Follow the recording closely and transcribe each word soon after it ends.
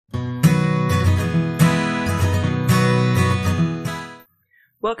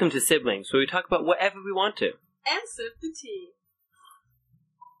Welcome to Siblings, where we talk about whatever we want to. And sip the tea.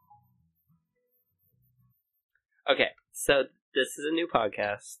 Okay, so this is a new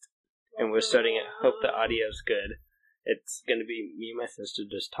podcast, and we're starting it. Hope the audio's good. It's going to be me and my sister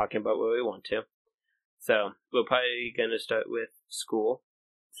just talking about what we want to. So, we're probably going to start with school.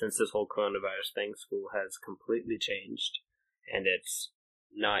 Since this whole coronavirus thing, school has completely changed, and it's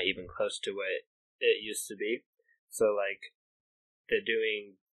not even close to what it used to be. So, they're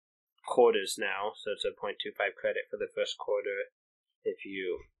doing quarters now, so it's a 0.25 credit for the first quarter if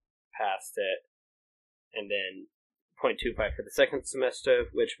you passed it, and then 0.25 for the second semester,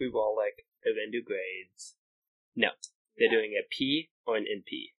 which we will all they're going to do grades. No, they're doing a P or an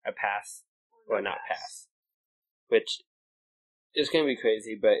NP, a pass or not pass, which is going to be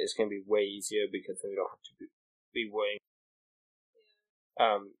crazy, but it's going to be way easier because then we don't have to be worrying.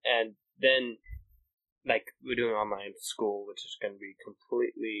 And then, we're doing online school, which is going to be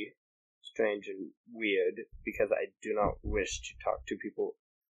completely strange and weird because I do not wish to talk to people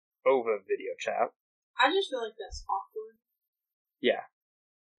over video chat. I just feel like that's awkward. Yeah.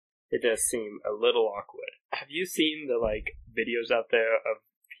 It does seem a little awkward. Have you seen the, videos out there of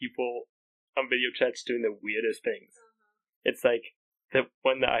people on video chats doing the weirdest things? It's the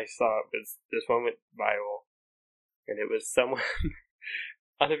one that I saw was, this one went viral, and it was someone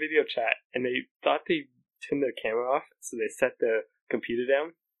on a video chat, and they thought they turned their camera off, so they set their computer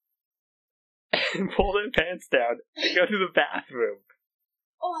down, and pull their pants down, and go to the bathroom.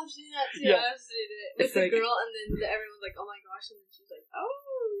 Oh, I've seen that too. Yeah. I've seen it. With It's the girl, and then everyone's like, oh my gosh, and then she's like,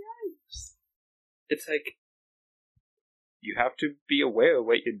 oh, yikes. It's you have to be aware of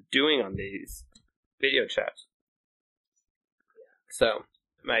what you're doing on these video chats. So,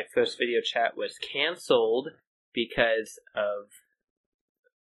 my first video chat was canceled because of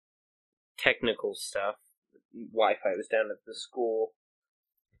technical stuff. Wi-Fi was down at the school.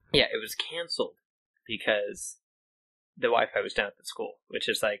 Yeah, it was canceled because the Wi-Fi was down at the school, which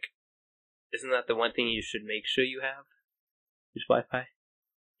is isn't that the one thing you should make sure you have? Is Wi-Fi?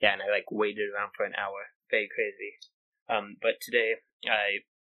 Yeah, and I waited around for an hour. Very crazy. But today I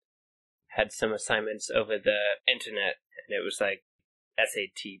had some assignments over the internet, and it was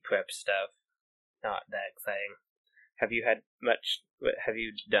SAT prep stuff. Not that exciting. Have you had much? What have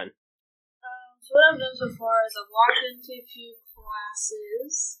you done? So what I've done so far is I've walked into a few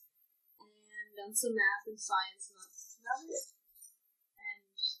classes and done some math and science, and that's about it. And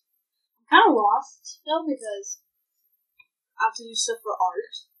I'm kind of lost though because I have to do stuff for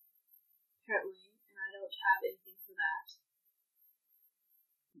art apparently, and I don't have anything for that.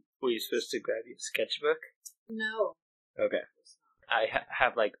 Were you supposed to grab your sketchbook? No. Okay. I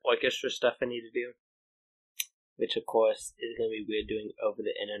have orchestra stuff I need to do, which of course is going to be weird doing over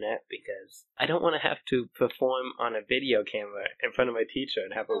the internet because I don't want to have to perform on a video camera in front of my teacher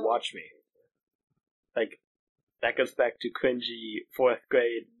and have her watch me. That goes back to cringy 4th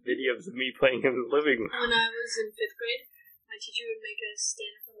grade videos of me playing in the living room. When I was in 5th grade, my teacher would make us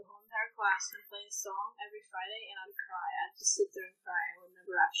stand in front of the whole entire class and play a song every Friday, and I'd cry. I'd just sit there and cry. I would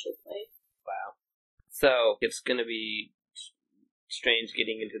never actually play. Wow. So, it's going to be strange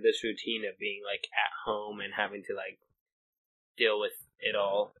getting into this routine of being at home and having to deal with it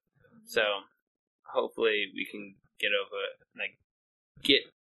all. So hopefully we can get over it, get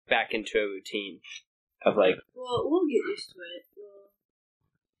back into a routine of well, we'll get used to it.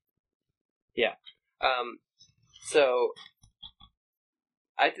 Yeah. So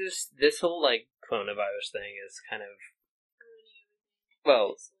this whole coronavirus thing is kind of,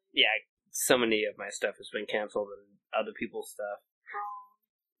 well, yeah, so many of my stuff has been canceled and other people's stuff.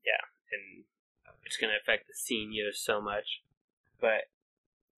 Yeah, and it's going to affect the seniors so much. But,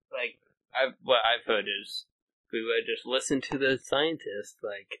 what I've heard is, if we would just listen to the scientists,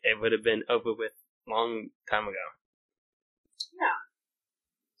 it would have been over with long time ago. Yeah.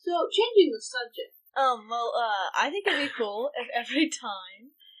 So, changing the subject. I think it'd be cool if every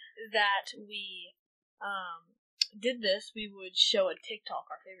time that we, did this, we would show a TikTok,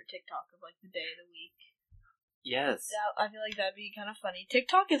 our favorite TikTok of, the day of the week. Yes. I feel like that'd be kind of funny.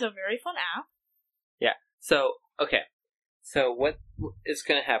 TikTok is a very fun app. Yeah. So, okay. So, what is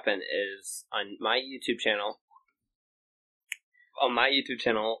going to happen is, on my YouTube channel, I'm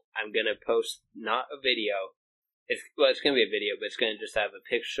going to post not a video. It's going to be a video, but it's going to just have a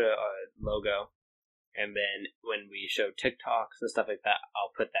picture or a logo. And then, when we show TikToks and stuff like that,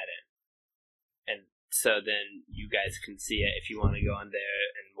 I'll put that in. And so then, you guys can see it if you want to go on there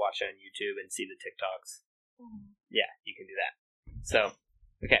and watch it on YouTube and see the TikToks. Yeah, you can do that. So,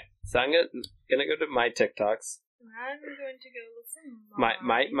 okay. So I'm gonna go to my TikToks. I'm going to go look for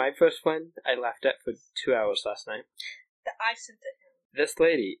My first one I laughed at for 2 hours last night. I sent it him. this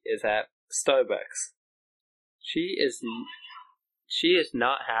lady is at Starbucks. She is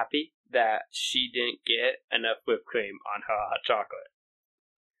not happy that she didn't get enough whipped cream on her hot chocolate.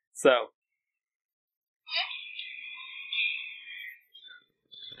 So,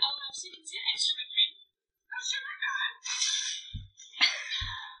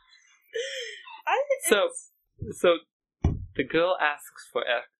 so the girl asks for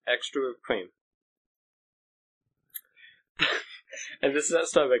extra whipped cream. And this is at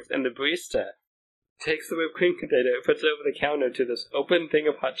Starbucks, and the barista takes the whipped cream container, puts it over the counter to this open thing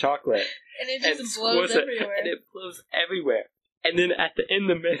of hot chocolate. And it just blows everywhere. And it blows everywhere. And then at the end,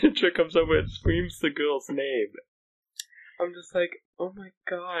 the manager comes over and screams the girl's name. I'm just like, oh my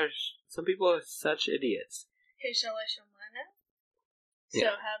gosh. Some people are such idiots. Hey, shall I show mine now?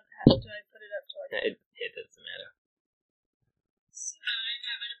 Yeah. So how do I put it up to our... It doesn't matter. So, I'm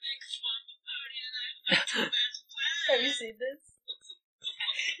having a big swamp party tonight. Have you seen this?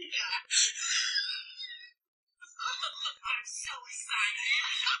 I'm so excited.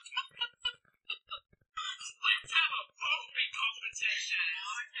 Let's have a boating competition.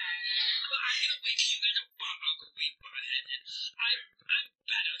 Okay. I can't wait till you guys are bump Uncle Wheat Butthead. I'm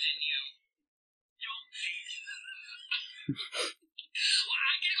better than you. Don't tease. Well,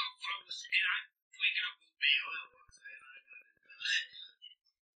 I gotta go first, and I'm waking up with me.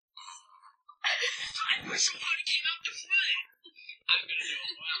 I wish somebody came out to play. I'm gonna do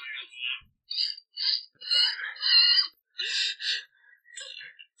it while I have left.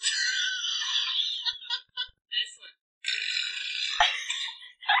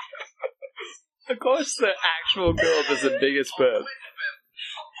 Of course, the actual girl does the biggest burp.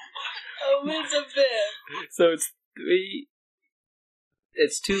 Elizabeth. So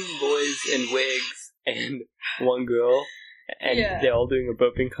it's two boys in wigs and one girl, and they're all doing a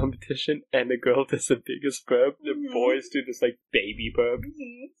burping competition, and the girl does the biggest burp, the boys do this like baby burp.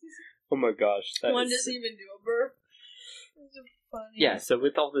 Oh my gosh. One doesn't even do a burp. It's so funny. Yeah, so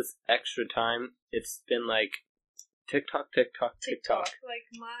with all this extra time, it's been like TikTok. Like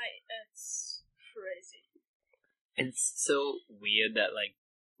it's crazy. It's so weird that like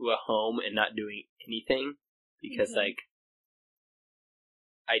we're home and not doing anything because like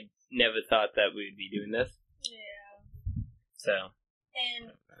I never thought that we'd be doing this. Yeah. So.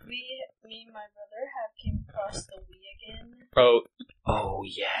 And me and my brother have came across the Wii again. Oh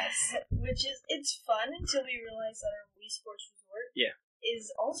yes. Which it's fun until we realize that our Wii Sports Resort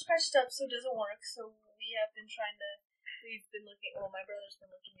is all scratched up, so it doesn't work. So we've been looking. Well, my brother's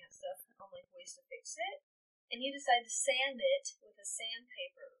been looking at stuff on like ways to fix it, and he decided to sand it with a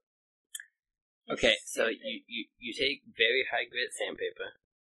sandpaper. Okay, so you take very high grit sandpaper,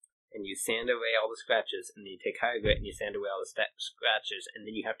 and you sand away all the scratches, and then you take high grit and you sand away all the scratches, and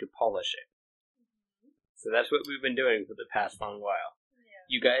then you have to polish it. Mm-hmm. So that's what we've been doing for the past long while. Yeah.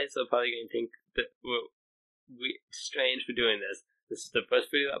 You guys are probably going to think that we're strange for doing this. This is the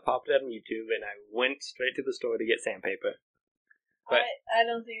first video that popped up on YouTube, and I went straight to the store to get sandpaper. But I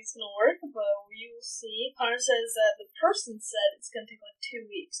don't think it's going to work, but we will see. Connor says that the person said it's going to take like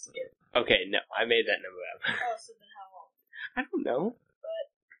 2 weeks to get it. Okay, no, I made that number up. Oh, so then how long? I don't know.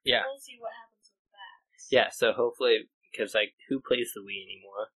 But yeah, we'll see what happens with that. Yeah, so hopefully, because like, who plays the Wii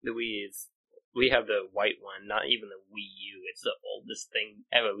anymore? The Wii we have the white one, not even the Wii U. It's the oldest thing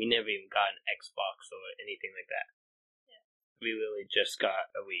ever. We never even got an Xbox or anything like that. Yeah. We literally just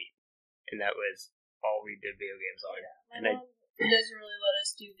got a Wii, and that was all we did video games on. Yeah, my mom doesn't really let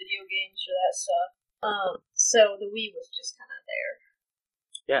us do video games or that stuff. So the Wii was just kind of there.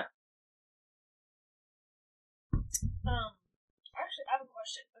 Yeah. Actually, I have a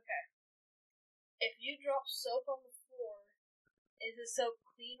question. Okay. If you drop soap on the floor, is the soap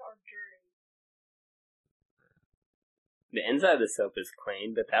clean or dirty? The inside of the soap is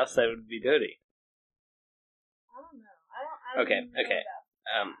clean, but the outside would be dirty. I don't know. I don't okay.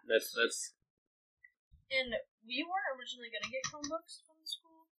 Know that. Let's. And we weren't originally going to get Chromebooks from the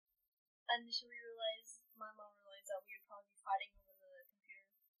school until my mom realized that we would probably be fighting over the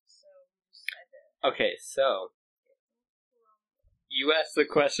computer. So we just decided to... Okay, so you asked the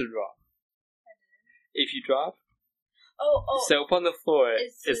question wrong. I did. If you drop soap on the floor,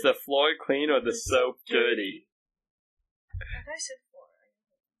 is the floor clean or the soap dirty? I thought I said floor.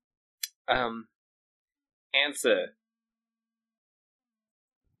 Answer.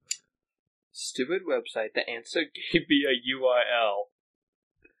 Stupid website. The answer gave me a URL.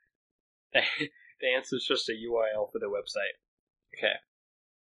 The answer is just a URL for the website. Okay.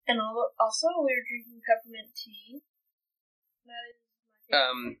 And also, we were drinking peppermint tea. That is my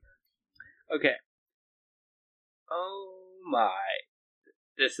favorite. Okay. Oh my.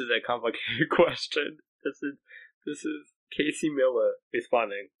 This is a complicated question. This is Casey Miller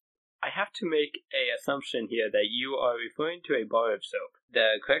responding, I have to make an assumption here that you are referring to a bar of soap.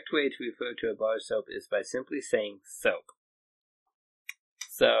 The correct way to refer to a bar of soap is by simply saying soap.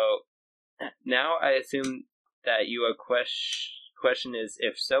 So, now I assume that your question is,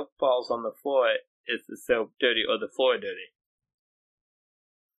 if soap falls on the floor, is the soap dirty or the floor dirty?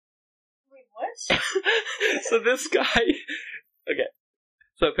 Wait, what? So this guy... Okay.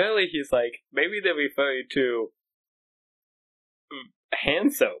 So apparently he's like, maybe they're referring to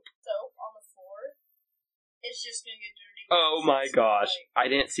hand soap. Soap on the floor? It's just gonna get dirty. Oh my gosh. I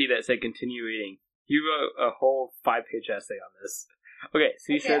didn't see that. It said continue reading. He wrote a whole 5-page essay on this. Okay,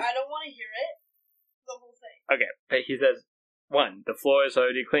 so he says... I don't want to hear it. The whole thing. Okay, but he says, 1, the floor is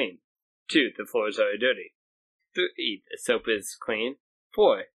already clean. 2, the floor is already dirty. 3, the soap is clean.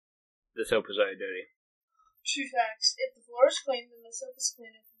 4, the soap is already dirty. True facts. If the floor is clean, then the soap is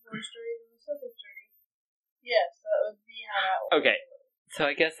clean. If the floor is dirty, then the soap is dirty. Yes, that would be how that would Okay, so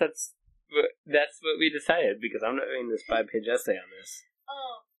I guess that's what we decided, because I'm not reading this 5-page essay on this.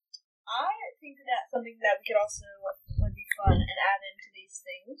 I think that's something that we could also would be fun and add into these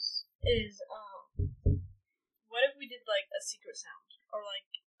things is, what if we did, like, a secret sound? Or, like,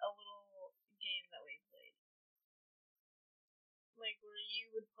 a little game that we played? Like, where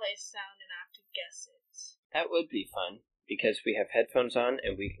you would play sound and I have to guess it. That would be fun, because we have headphones on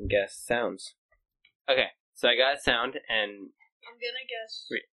and we can guess sounds. Okay, so I got a sound, and... I'm gonna guess...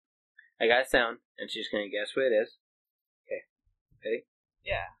 Wait. I got a sound, and she's gonna guess what it is. Okay, ready?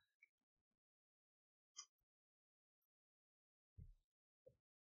 Yeah.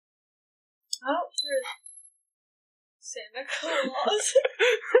 Oh, sure. Santa Claus.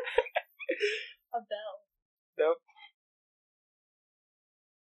 A bell. Nope.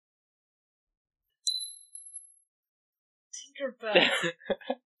 Tinkerbell.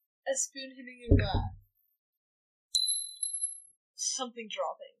 A spoon hitting a glass. Something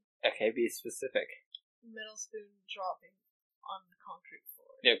dropping. Okay, be specific. Metal spoon dropping on the concrete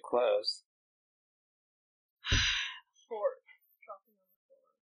floor. You're close. Fork dropping on the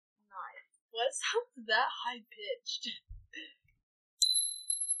floor. Knife. What sounds that high pitched?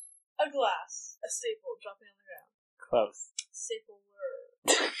 A glass. A staple dropping on the ground. Close. Staple word.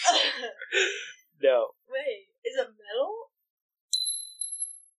 No. Wait, is it metal?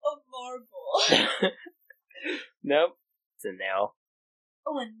 A marble. Nope. It's a nail.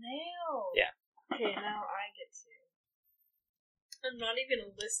 Oh, a nail. Yeah. Okay, now I get to. I'm not even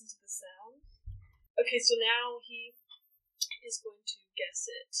gonna listen to the sound. Okay, so now he is going to guess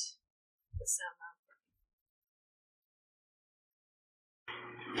it. The sound now.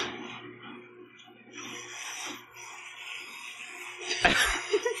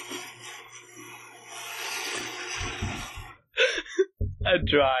 A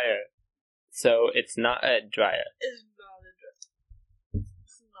dryer. So it's not a dryer. It's not a dryer.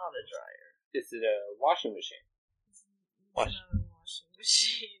 It's not a dryer. Is it a washing machine? It's not a washing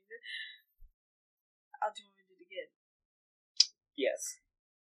machine. Do you want me to do it again? Yes.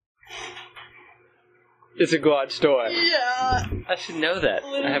 It's a garage door. Yeah. I should know that.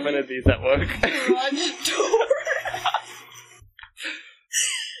 Literally. I have one of these at work. Garage door.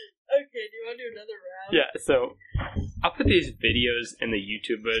 Okay, do you want to do another round? Yeah, so I'll put these videos in the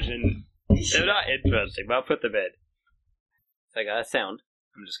YouTube version. They're not interesting, but I'll put them in. So I got a sound.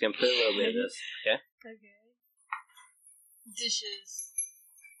 I'm just gonna play a little bit of this, okay? Okay. Dishes.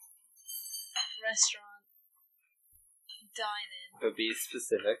 Restaurant. Dine-in. But be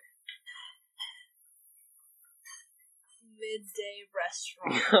specific. Midday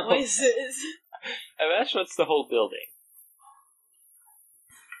restaurant noises. A restaurant's the whole building.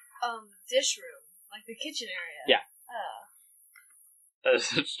 Dish room. Like the kitchen area. Yeah. Oh.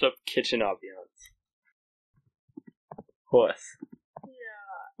 That's just a kitchen ambiance. Horse.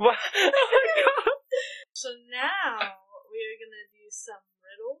 Yeah. What? Oh my god! So now we're gonna do some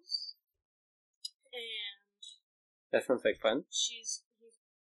riddles. And That sounds like fun.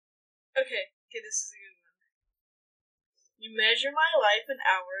 Okay, this is a good one. You measure my life in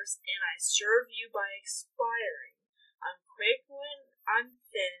hours, and I serve you by expiring. I'm quick when I'm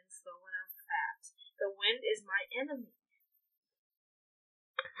thin, slow when I'm fat. The wind is my enemy.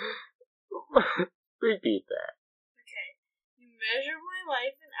 Repeat that. Okay. You measure my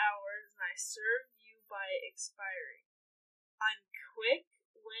life in hours, and I serve you by expiring. I'm quick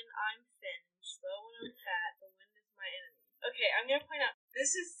when I'm thin, slow when I'm fat. The wind is my enemy. Okay, I'm gonna point out,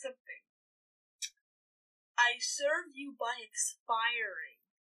 this is something. I serve you by expiring.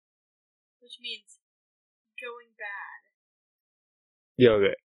 Which means going bad.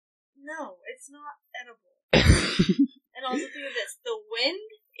 Yogurt. No, it's not edible. And also think of this. The wind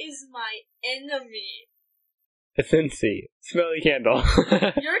is my enemy. A Scentsy. Smelly candle. You're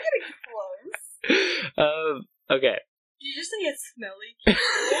getting close. Okay. Did you just say a smelly candle?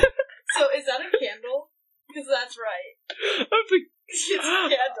 So is that a candle? Because that's right. It's a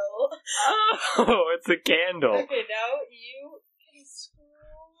candle. Oh, it's a candle. Okay, now you can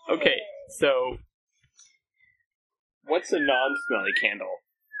scroll. Okay, so what's a non-smelly candle?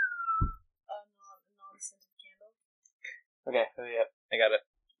 A non-scented candle. Okay, hurry up. I got it.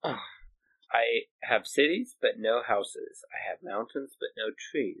 Oh. I have cities, but no houses. I have mountains, but no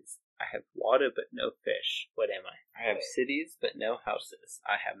trees. I have water, but no fish. What am I? I have cities, but no houses.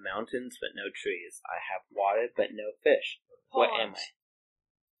 I have mountains, but no trees. I have water, but no fish. What am I?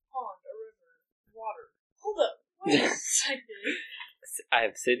 Pond, a river, water. Hold up. Wait a second. I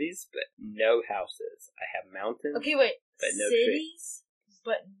have cities, but no houses. I have mountains, Okay, wait. but no trees. Cities,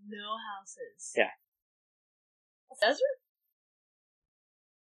 but no houses. Yeah. A desert?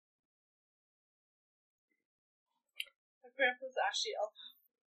 My grandpa's actually elf.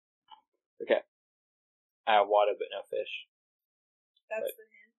 Okay. I have water, but no fish. That's Right. the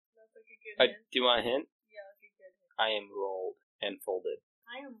hint. That's like a good hint. Do you want a hint? Yeah, like a good hint. I am rolled and folded.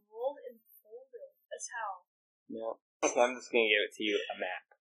 I am rolled and folded. A towel. No. Okay, I'm just going to give it to you, a map.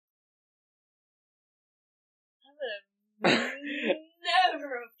 I would have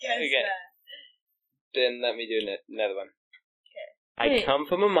never have guessed Okay. that. Then let me do another one. Okay. I Wait. come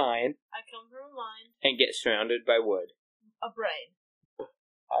from a mine I come from a mine. and get surrounded by wood. A brain.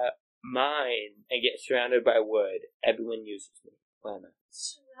 Mine and get surrounded by wood. Everyone uses me. Why am I?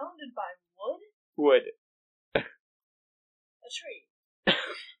 Surrounded by wood? Wood. A tree.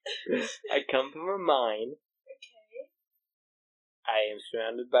 I come from a mine. Okay. I am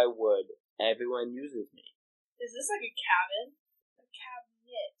surrounded by wood. Everyone uses me. Is this like a cabin? A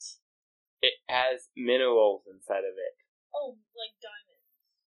cabinet. It has minerals inside of it. Oh, like diamonds.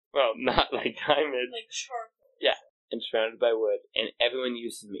 Well, not like diamonds. Like charcoal. Yeah. I'm surrounded by wood, and everyone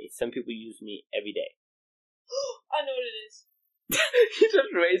uses me. Some people use me every day. I know what it is. You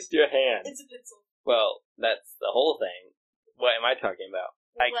just raised your hand. It's a pencil. Well, that's the whole thing. What am I talking about?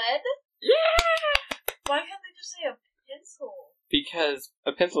 Lead? Yeah! Why can't they just say a pencil? Because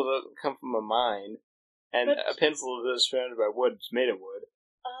a pencil doesn't come from a mine, and But- a pencil that's surrounded by wood is made of wood.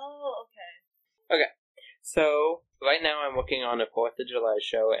 Oh, okay. So, right now I'm working on a 4th of July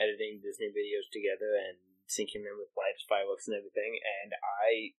show, editing Disney videos together and syncing them with lights, fireworks, and everything, and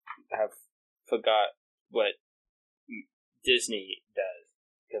I have forgot what Disney does,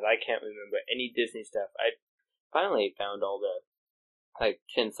 because I can't remember any Disney stuff. I finally found all the,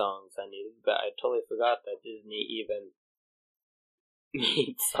 10 songs I needed, but I totally forgot that Disney even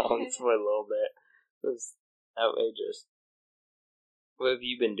made songs for a little bit. It was outrageous. What have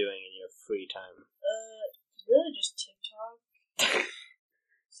you been doing in your free time? Really just TikTok.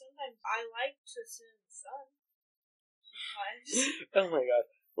 Sometimes I like to sit in the sun. Sometimes. Oh my god.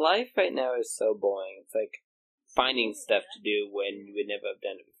 Life right now is so boring. It's like finding stuff to do when you would never have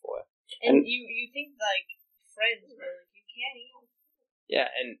done it before. And you think like friends were like, you can't eat. Yeah,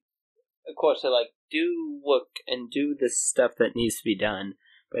 and of course they're like, do work and do the stuff that needs to be done,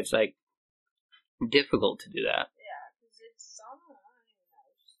 but it's like difficult to do that. Yeah, because it's summer.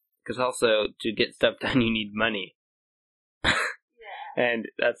 Because also, to get stuff done, you need money. Yeah.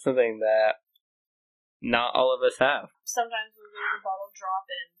 And that's something that not all of us have. Sometimes we'll go to the bottle drop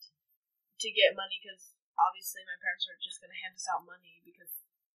and to get money because obviously my parents are just going to hand us out money because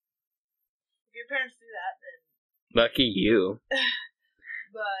if your parents do that, then. Lucky you.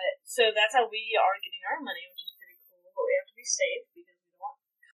 But, so that's how we are getting our money, which is pretty cool, but we have to be safe because we don't want.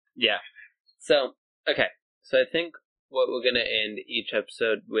 Yeah. So, okay. So I think what we're going to end each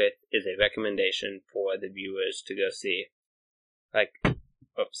episode with is a recommendation for the viewers to go see. Like a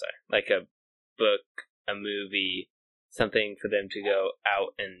book, a movie, something for them to go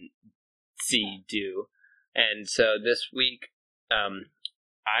out and see, do. And so this week,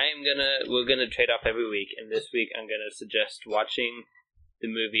 we're gonna trade off every week, and this week I'm gonna suggest watching the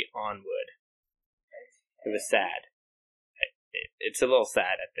movie Onward. It was sad. It's a little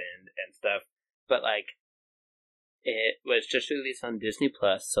sad at the end and stuff, but it was just released on Disney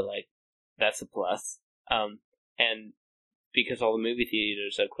Plus, so that's a plus. And because all the movie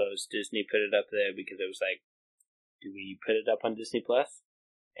theaters are closed, Disney put it up there because it was like, do we put it up on Disney Plus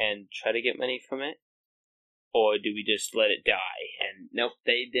and try to get money from it, or do we just let it die? And nope,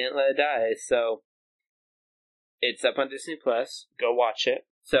 they didn't let it die. So it's up on Disney Plus. Go watch it.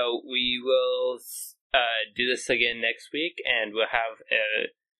 So we will do this again next week, and we'll have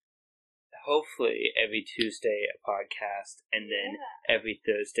hopefully every Tuesday a podcast, and then every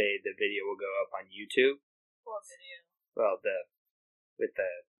Thursday the video will go up on YouTube. What video? Well, with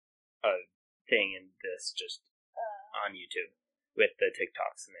the thing and this just on YouTube with the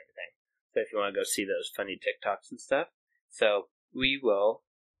TikToks and everything. So if you want to go see those funny TikToks and stuff. So we will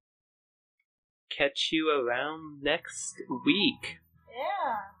catch you around next week.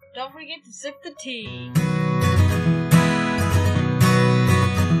 Yeah. Don't forget to sip the tea.